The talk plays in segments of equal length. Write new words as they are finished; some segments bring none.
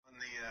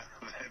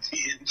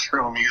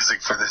intro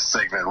music for this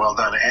segment. Well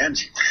done,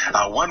 Angie.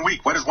 1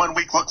 week. What does 1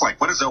 week look like?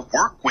 What does a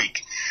work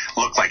week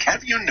look like?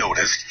 Have you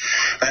noticed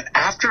that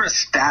after a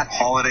stat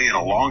holiday and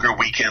a longer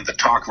weekend, the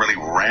talk really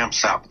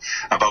ramps up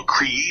about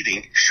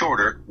creating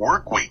shorter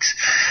work weeks?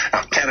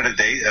 Canada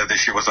Day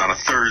this year was on a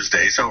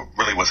Thursday, so it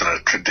really wasn't a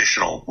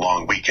traditional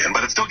long weekend,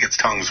 but it still gets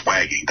tongues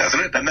wagging, doesn't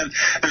it? And then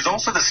there's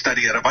also the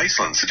study out of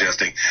Iceland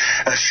suggesting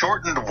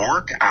shortened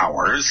work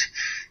hours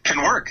can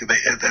work,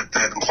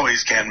 that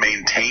employees can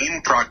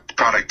maintain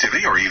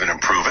productivity or even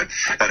improve it,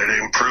 that it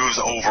improves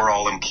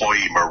overall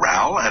employee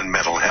morale and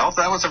mental health.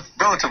 That was a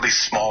relatively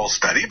small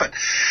study, but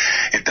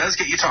it does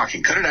get you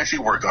talking. Could it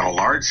actually work on a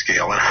large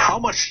scale, and how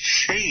much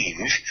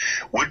change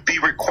would be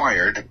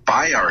required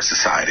by our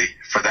society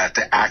for that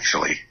to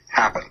actually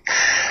happen?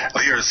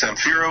 Lear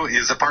Samfiru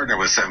is a partner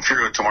with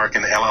Samfiru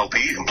Tumarkin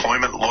LLP,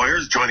 employment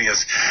lawyers, joining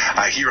us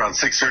here on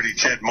 6:30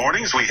 CHED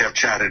Mornings. We have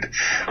chatted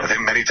with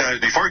him many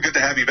times before. Good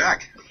to have you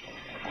back.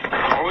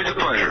 Always a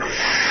pleasure.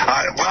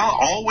 Well,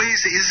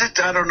 always, is it?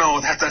 I don't know.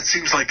 That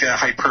seems like a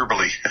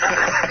hyperbole.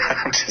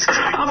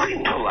 I'm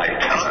being polite.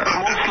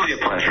 Mostly a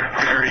pleasure.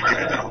 Very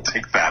good. I'll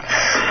take that.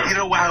 You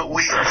know,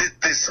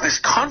 this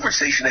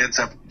conversation ends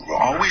up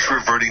always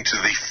reverting to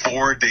the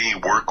 4-day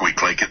work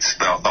week, like it's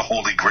the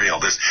holy grail.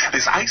 This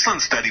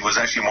Iceland study was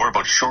actually more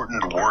about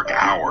shortened work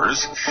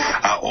hours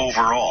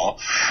overall.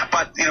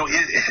 But, you know,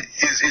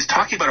 is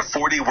talking about a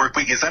 4-day work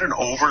week, is that an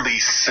overly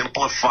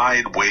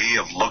simplified way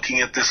of looking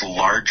at this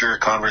larger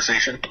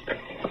conversation?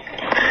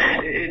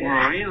 It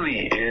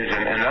really is,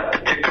 and that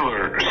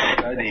particular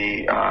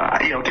study,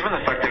 given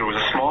the fact that it was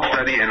a small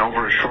study and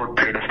over a short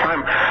period of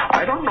time,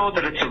 I don't know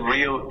that it's a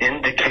real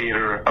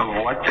indicator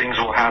of what things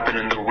will happen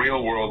in the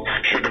real world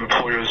should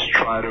employers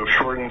try to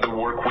shorten the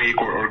work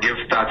week or give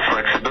that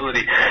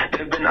flexibility. There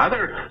have been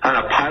other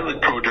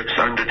pilot projects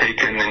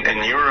undertaken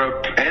in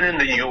Europe and in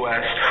the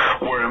U.S.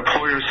 where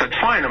employers said,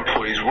 fine,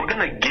 employees, we're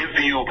going to give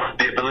you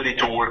the ability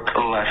to work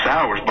less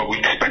hours, but we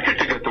expect you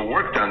to get the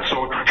work done.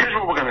 So here's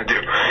what we're going to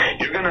do.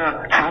 You're going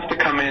to have to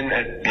come in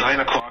at 9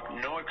 o'clock,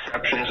 no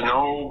exceptions,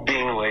 no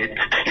being late.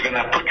 You're going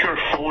to put your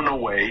phone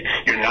away.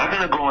 You're not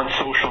going to go on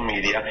social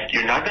media.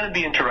 You're not going to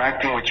be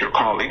interacting with your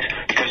colleagues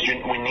because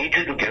we need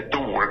you to get the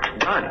work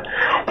done.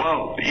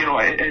 Well,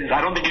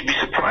 I don't think you'd be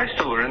surprised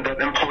to learn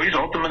that employees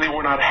ultimately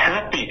were not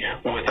happy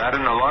with that,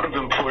 and a lot of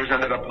employers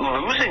ended up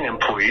losing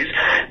employees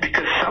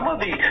because some of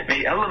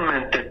the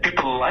element that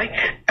people like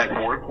at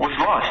work was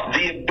lost.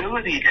 The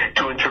ability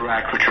to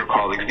interact with your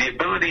colleagues, the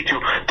ability to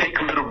take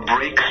little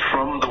breaks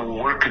from the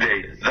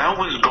workday, that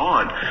was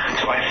gone.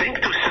 So I think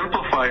to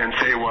simplify and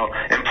say, well,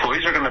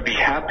 employees are going to be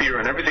happier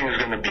and everything is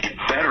going to be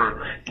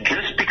better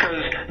just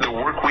because the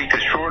work week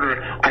is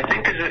shorter, I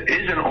think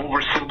is an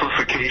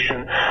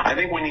oversimplification. I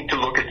think we need to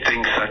look at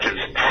things such as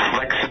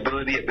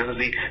flexibility,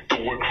 ability to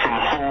work from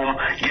home,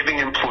 giving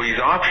employees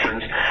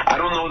options. I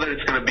don't know that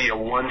it's going to be a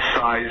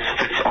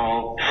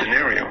one-size-fits-all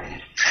scenario.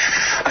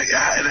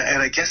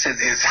 And I guess it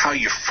is how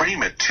you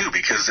frame it too,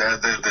 because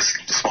this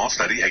small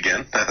study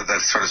again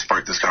that sort of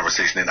sparked this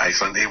conversation in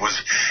Iceland.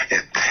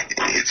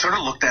 It sort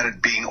of looked at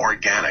it being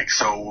organic.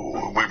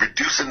 So we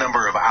reduce the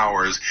number of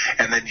hours,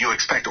 and then you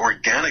expect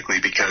organically,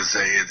 because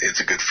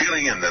it's a good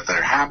feeling and that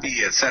they're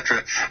happy,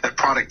 etc., that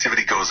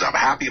productivity goes up.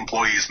 Happy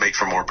employees make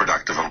for more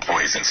productive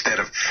employees, instead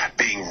of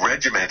being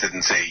regimented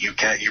and say you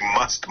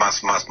must.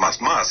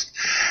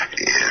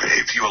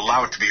 If you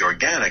allow it to be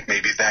organic,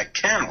 maybe that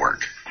can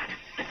work.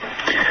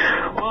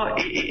 Well,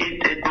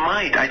 it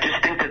might. I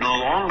just think that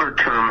longer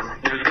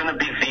term, there's going to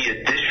be the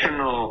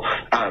additional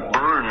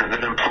burn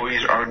that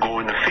employees are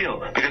going to feel,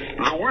 because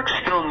the work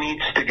still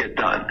needs to get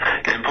done.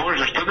 The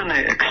employers are still going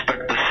to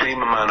expect the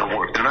same amount of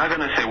work. They're not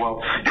going to say,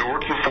 well, you're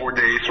working 4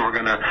 days, so we're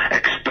going to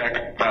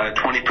expect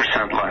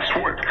 20% less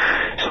work.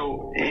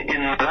 So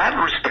in that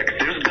respect,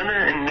 there's going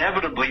to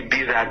inevitably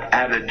be that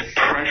added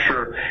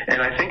pressure,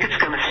 and I think it's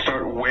going to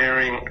start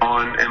wearing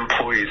on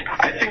employees.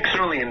 I think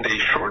certainly in the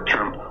short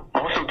term,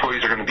 most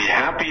employees are going to be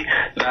happy.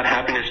 That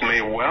happiness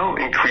may well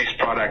increase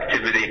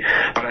productivity,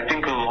 but I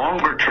think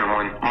longer term,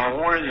 when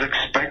more is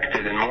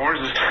expected and more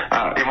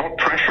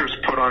pressure is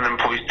put on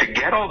employees to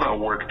get all that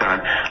work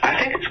done, I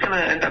think it's going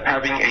to end up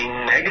having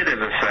a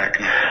negative effect.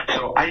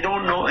 So I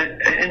don't know,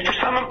 and for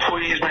some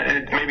employees,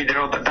 maybe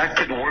that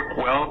could work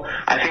well.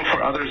 I think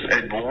for others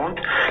it won't.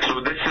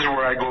 So this is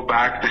where I go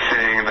back to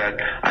saying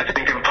that I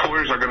think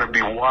employers are going to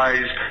be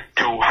wise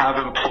to have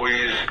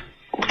employees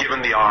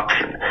given the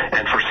option.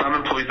 And for some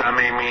employees, that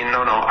may mean,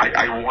 no,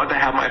 I want to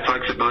have my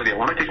flexibility. I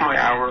want to take my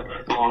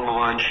hour-long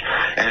lunch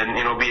and,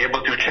 be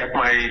able to check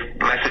my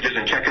messages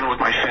and check in with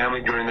my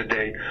family during the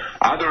day.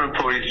 Other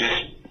employees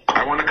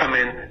I want to come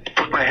in,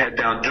 put my head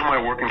down, do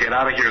my work, and get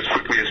out of here as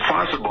quickly as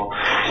possible.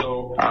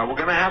 So we're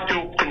going to have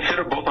to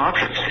consider both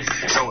options.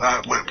 So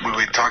when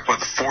we talk about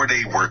the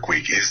 4-day work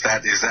week, is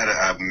that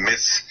a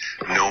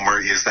misnomer?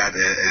 Is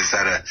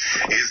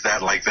that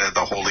like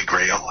the holy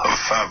grail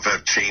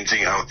of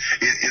changing how?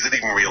 Is it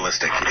even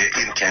realistic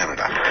in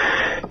Canada?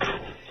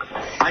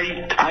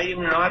 I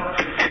am not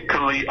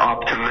particularly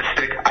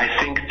optimistic. I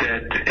think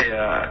that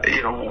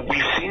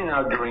we've seen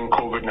now during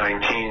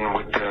COVID-19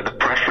 with the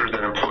pressures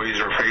that employees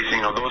are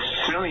facing,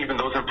 certainly even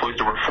those employees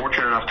that were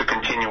fortunate enough to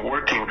continue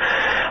working,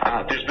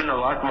 there's been a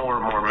lot more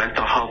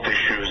mental health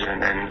issues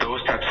and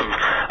those types of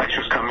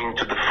issues coming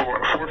to the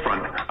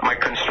forefront. My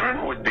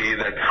concern would be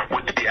that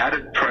with the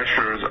added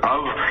pressures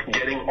of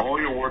getting all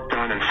your work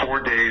done in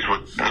 4 days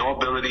with no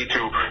ability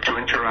to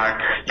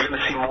interact, you're going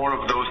to see more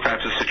of those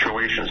types of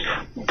situations.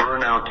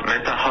 Burnout,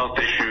 mental health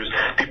issues,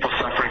 people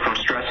suffering from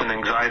stress and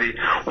anxiety,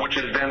 which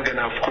is then going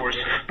to, of course,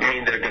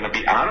 mean they're going to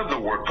be out of the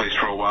workplace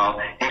for a while,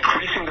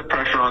 increasing the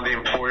pressure on the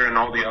employer and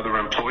all the other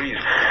employees.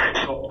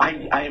 So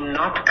I am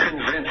not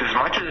convinced, as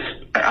much as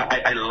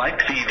I like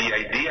the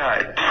idea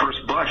at first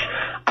blush,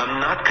 I'm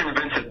not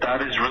convinced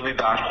that is really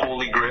that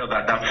holy grail,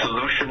 that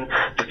solution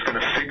that's going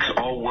to fix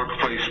all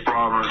workplace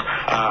problems.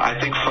 I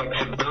think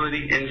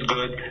flexibility is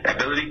good,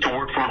 ability to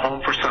work from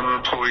home for some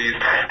employees,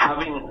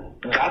 having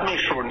that may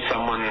shorten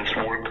someone's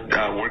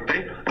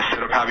workday.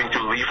 Instead of having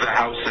to leave the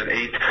house at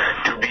 8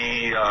 to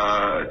be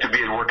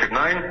at work at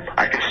 9,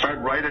 I can start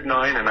right at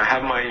 9 and I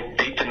have my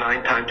 8 to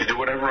 9 time to do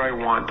whatever I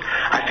want.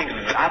 I think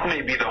that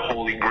may be the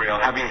holy grail.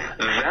 Having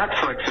that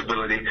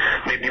flexibility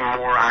may be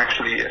more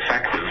actually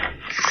effective.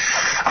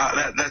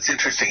 That's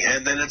interesting.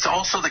 And then it's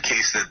also the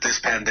case that this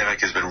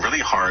pandemic has been really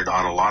hard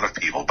on a lot of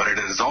people, but it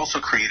has also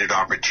created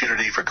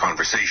opportunity for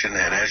conversation.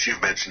 And as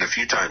you've mentioned a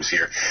few times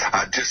here,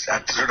 just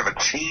sort of a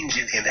change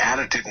in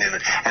attitude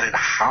and in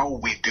how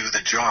we do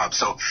the job.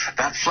 So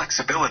that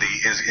flexibility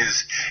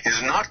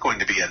is not going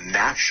to be a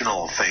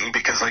national thing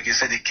because, like you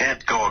said, you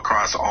can't go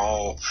across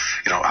all,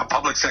 a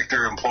public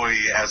sector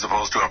employee as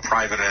opposed to a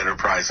private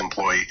enterprise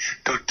employee,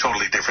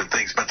 totally different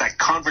things. But that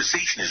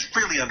conversation is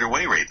really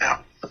underway right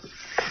now.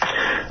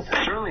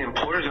 Certainly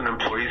employers and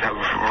employees have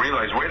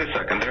realized, wait a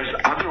second, there's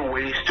other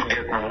ways to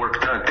get work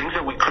done, things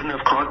that we couldn't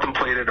have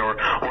contemplated or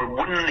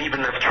wouldn't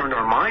even have turned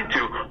our mind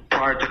to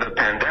prior to the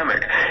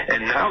pandemic.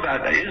 And now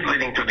that is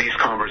leading to these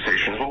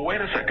conversations. Well,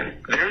 wait a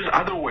second, there's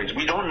other ways.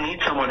 We don't need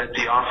someone at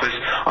the office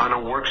on a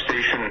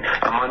workstation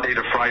Monday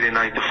to Friday,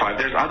 9 to 5.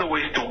 There's other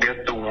ways to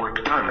get the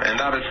work done. And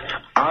that is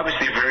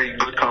obviously a very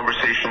good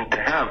conversation to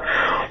have.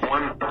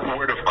 One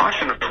word of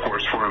caution, of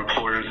course, for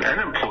employers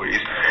and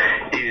employees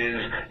is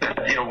that,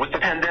 with the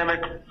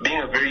pandemic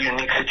being a very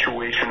unique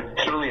situation,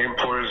 certainly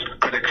employers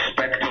could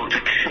expect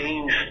to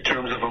change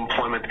terms of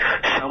employment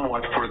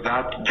somewhat for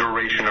that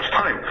duration of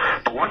time.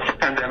 But once the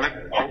pandemic,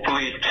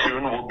 hopefully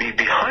soon, will be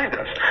behind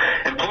us,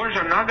 employers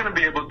are not going to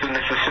be able to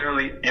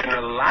necessarily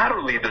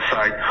unilaterally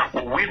decide,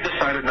 well, we've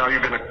decided now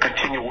you're going to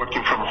continue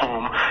working from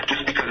home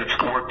just because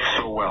it's worked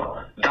so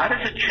well. That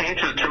is a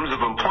change to the terms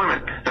of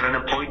employment that an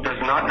employee does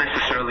not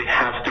necessarily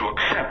have to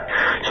accept.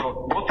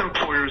 So both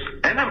employers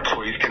and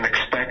employees can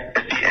expect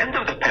at the end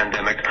of the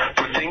pandemic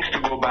for things to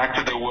go back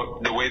to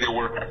the way they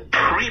were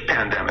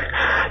pre-pandemic.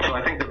 So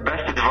I think the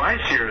best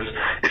advice here is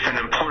if an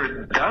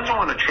employer does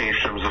want to change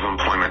terms of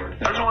employment,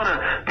 does want to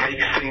make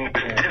things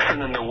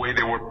different than the way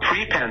they were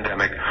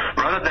pre-pandemic,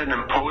 rather than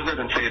impose it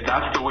and say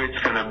that's the way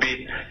it's going to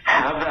be,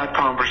 have that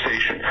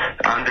conversation.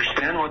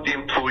 Understand what the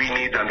employee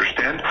needs,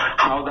 understand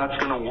how that's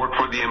going to work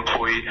for the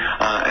employee,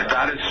 and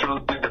that is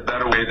certainly the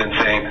better way than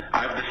saying,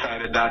 I've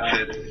decided that's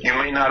it. You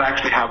may not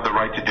actually have the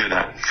right to do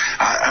that.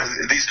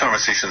 These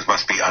conversations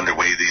must be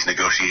underway. These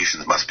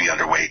negotiations must be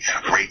underway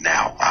right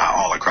now,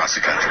 all across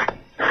the country.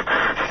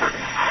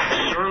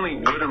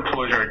 Certainly good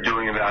employers are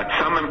doing that.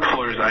 Some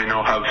employers I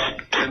know have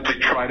simply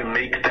tried to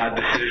make that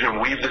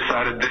decision. We've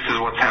decided this is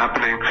what's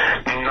happening.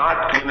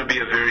 Not going to be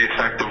a very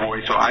effective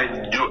way. So I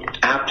do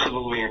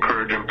absolutely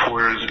encourage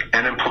employers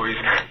and employees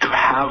to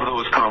have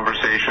those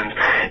conversations.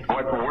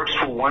 What works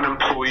for one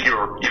employee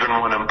or even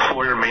one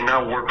employer may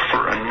not work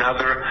for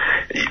another.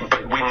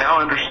 But we now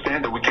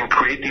understand that we can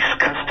create these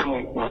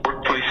custom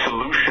workplace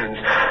solutions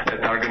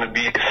that are going to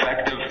be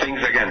effective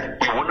things, again,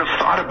 we wouldn't have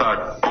thought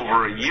about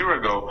over a year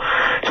ago.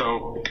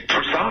 So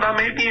for some, that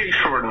may be a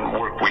shortened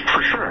work week,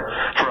 for sure.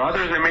 For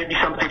others, it may be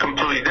something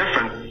completely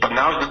different, but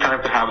now's the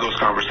time to have those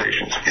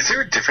conversations. Is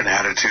there a different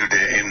attitude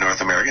in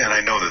North America? And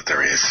I know that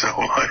there is, so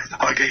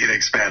I'll get you to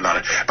expand on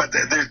it. But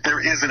there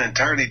is an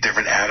entirely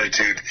different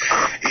attitude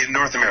in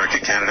North America,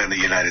 Canada, and the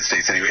United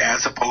States anyway,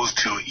 as opposed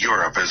to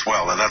Europe as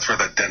well. And that's where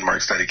that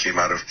Denmark study came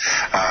out of.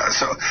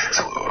 So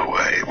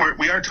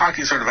we are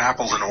talking sort of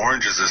apples and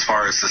oranges as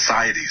far as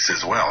societies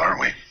as well, aren't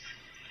we?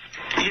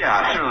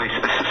 Yeah, certainly.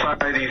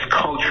 Societies,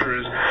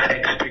 cultures,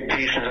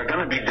 expectations are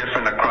going to be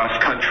different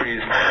across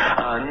countries,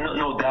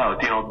 no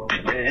doubt,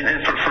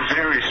 and for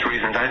various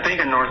reasons. I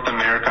think in North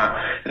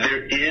America,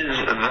 there is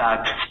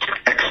that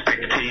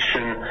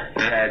expectation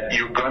that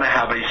you're going to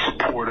have a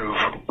supportive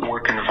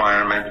work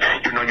environment.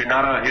 You're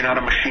not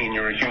a machine,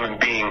 you're a human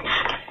being.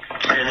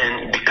 And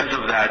then because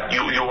of that,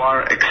 you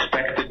are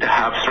expected to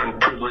have certain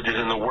privileges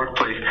in the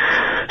workplace.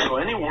 So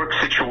any work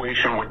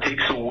situation where it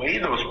takes away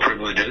those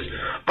privileges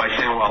by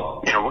saying,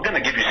 well, we're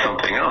going to give you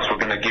something else. We're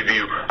going to give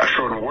you a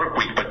shortened work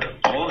week, but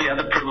all the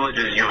other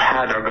privileges you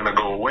had are going to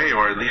go away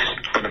or at least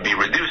going to be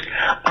reduced.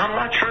 I'm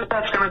not sure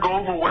that's going to go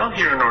over well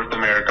here in North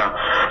America.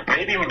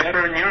 Maybe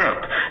better in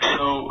Europe.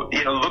 So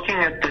So, looking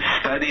at this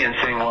study and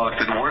saying, well,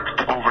 if it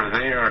worked over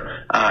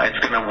there, it's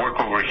going to work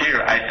over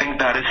here, I think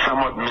that is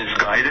somewhat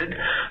misguided.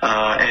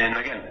 And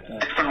again,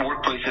 different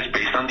workplaces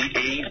based on the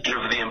age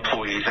of the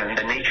employees and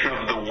the nature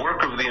of the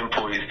work of the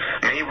employees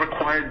may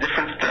require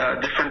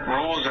different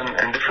rules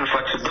and different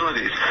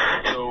flexibilities.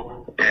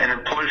 So an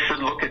employer should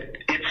look at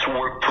its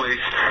workplace,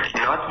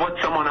 not what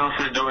someone else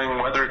is doing,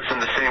 whether it's in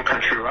the same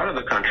country or out of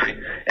the country,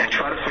 and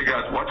try to figure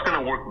out what's going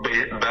to work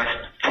best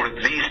for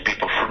these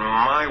people, for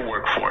my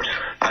workforce.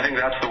 I think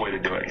that's the way to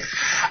do it.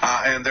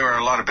 And there are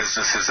a lot of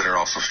businesses that are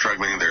also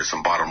struggling. There's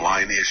some bottom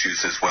line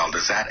issues as well.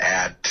 Does that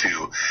add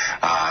to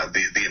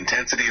the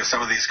intensity of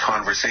some of these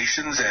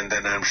conversations? And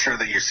then I'm sure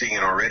that you're seeing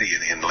it already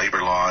in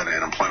labor law and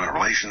in employment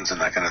relations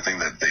and that kind of thing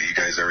that you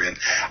guys are in.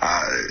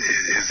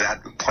 Is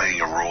that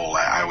playing a role?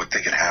 I would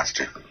think it has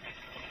to.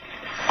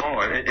 Oh,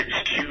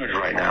 it's huge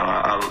right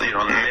now.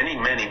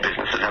 Many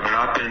businesses have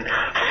not been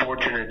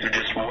fortunate to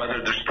just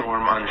weather the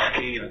storm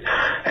unscathed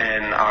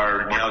and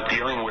are now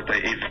dealing with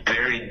a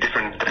very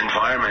different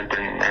environment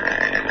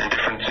and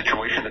different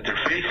situation that they're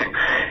facing.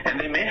 And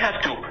they may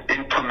have to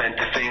implement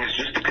things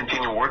just to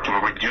continue working,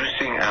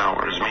 reducing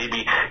hours,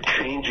 maybe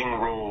changing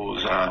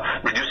roles,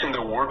 reducing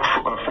the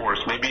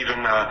workforce, maybe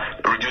even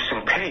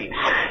reducing pay.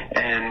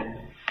 And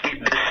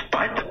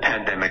despite the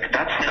pandemic,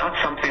 that's not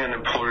something an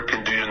employer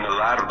can do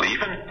unilaterally.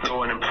 Even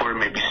though an employer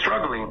may be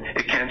struggling,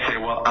 it can't say,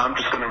 well, I'm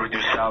just going to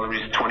reduce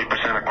salaries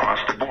 20% across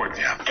the board.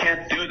 Yeah.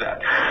 Can't do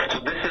that. So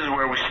this is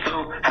where we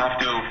still have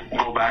to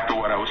go back to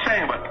what I was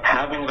saying about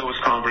having those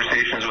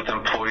conversations with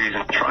employees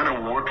and trying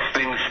to work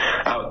things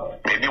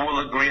out. Maybe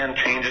we'll agree on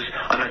changes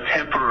on a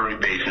temporary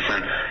basis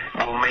and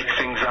we'll make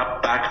things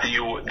up back to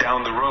you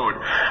down the road.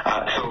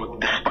 So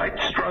despite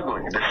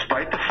struggling,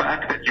 despite the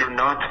fact that you're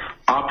not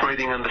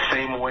operating in the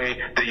same way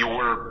that you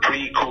were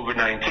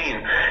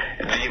pre-COVID-19,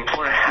 the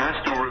employer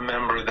has to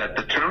remember that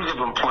the terms of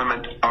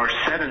employment are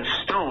set in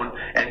stone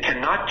and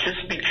cannot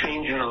just be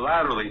changed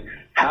unilaterally.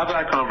 Have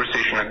that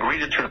conversation, agree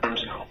to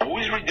terms,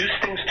 always reduce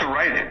things to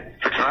writing.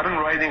 If it's not in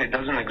writing, it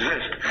doesn't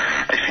exist.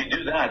 If you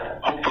do that,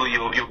 hopefully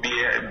you'll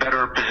be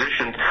better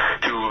positioned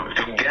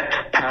to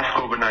get past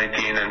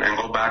COVID-19 and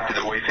go back to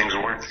the way things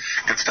were.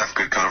 Good stuff,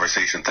 good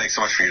conversation. Thanks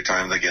so much for your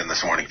time again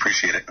this morning.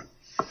 Appreciate it.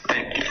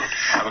 Thank you.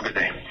 Have a good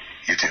day.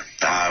 You too.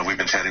 We've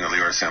been chatting with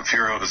Lior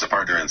Samfiru, who's a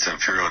partner in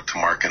Samfiru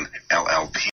Tumarkin LLP.